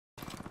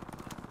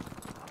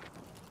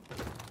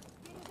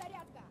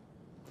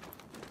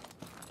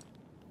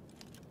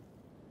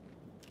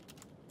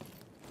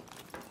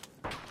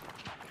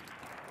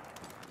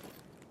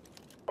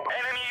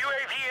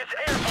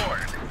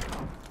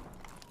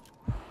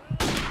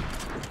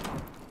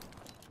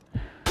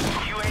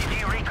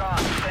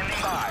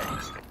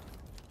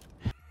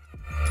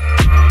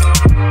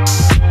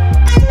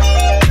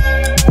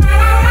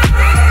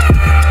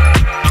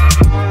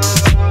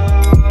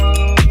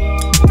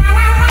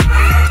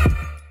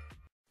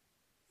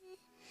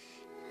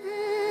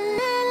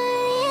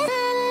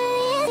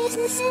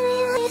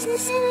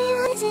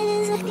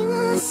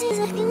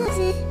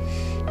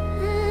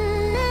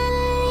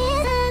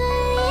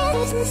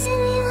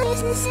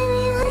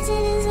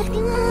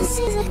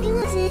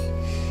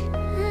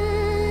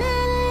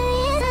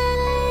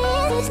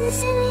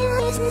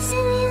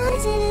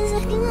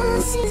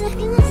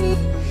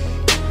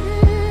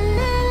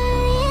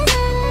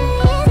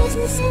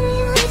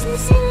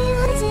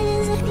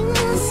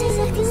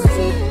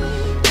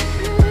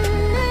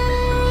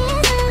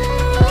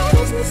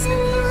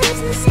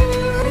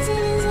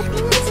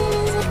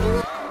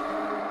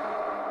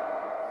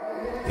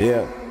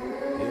Yeah.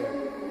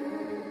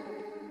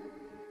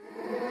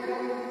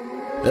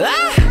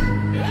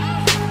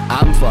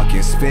 I'm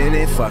fucking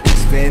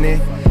spinning.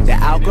 The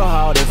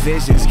alcohol, the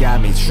visions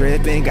got me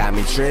tripping.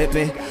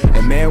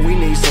 And man, we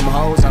need some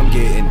hoes, I'm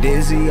getting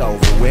dizzy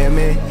over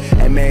women.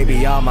 And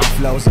maybe all my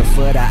flows are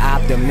for the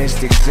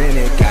optimistic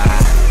cynic.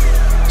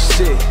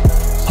 Shit,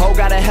 hoe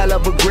got a hell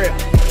of a grip.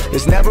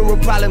 It's never a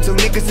problem till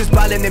niggas is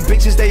ballin' and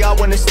bitches, they all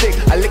wanna stick.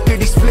 I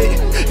lickety split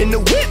in the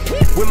whip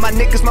with my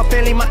niggas, my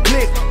family, my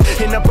clique.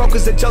 And the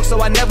broker's a joke,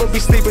 so I never be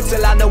sleeping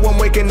till I know I'm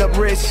waking up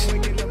rich.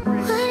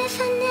 What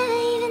if I never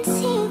even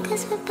see you,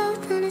 cause we're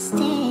both on a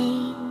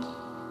stage?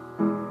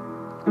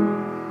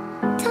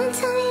 Don't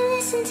tell me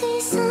listen to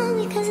your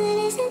song, because it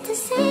isn't the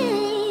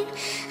same.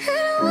 I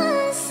don't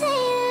wanna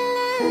say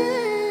that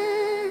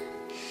love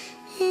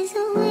is a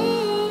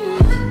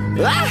wave.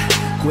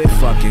 Quit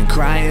fucking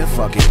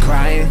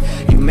crying.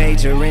 You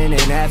majoring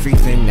in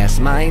everything that's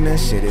minor,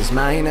 shit is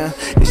minor.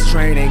 This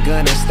train ain't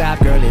gonna stop,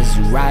 girl, is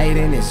you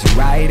riding?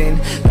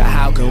 But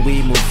how can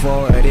we move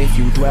forward if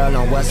you dwell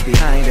on what's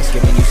behind us?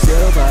 Giving you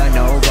silver,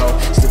 no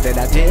gold, stuff that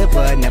I did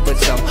but never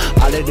told.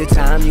 All of the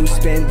time you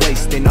spend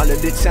wasting, all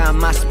of the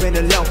time I spend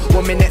alone.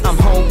 1 minute I'm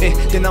home,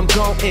 then I'm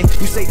gone.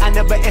 You say I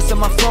never answer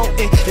my phone.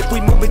 If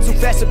we move it too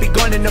fast, it'll be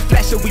gone in a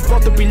flash, and we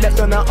both will be left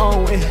on our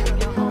own. What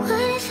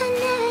if I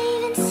never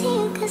even see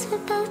you, cause we're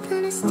both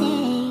on a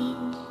stage?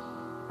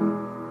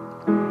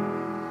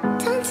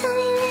 Don't tell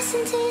me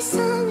listen to your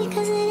song,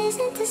 because it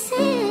isn't the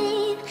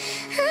same.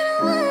 I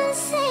don't wanna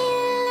say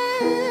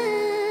that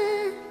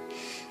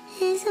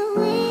love is a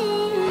wave.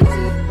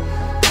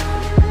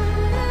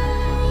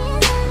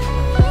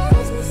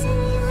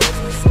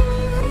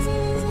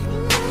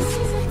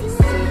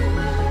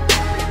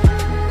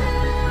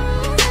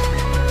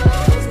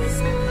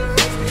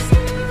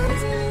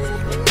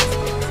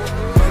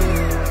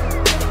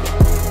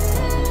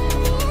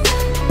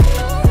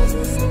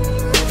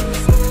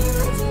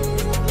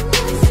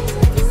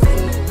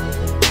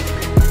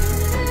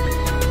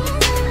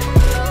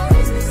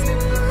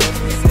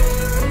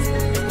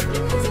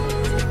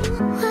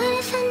 What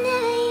if I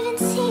never even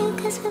see you,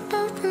 cause we're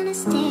both on a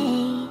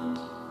stage?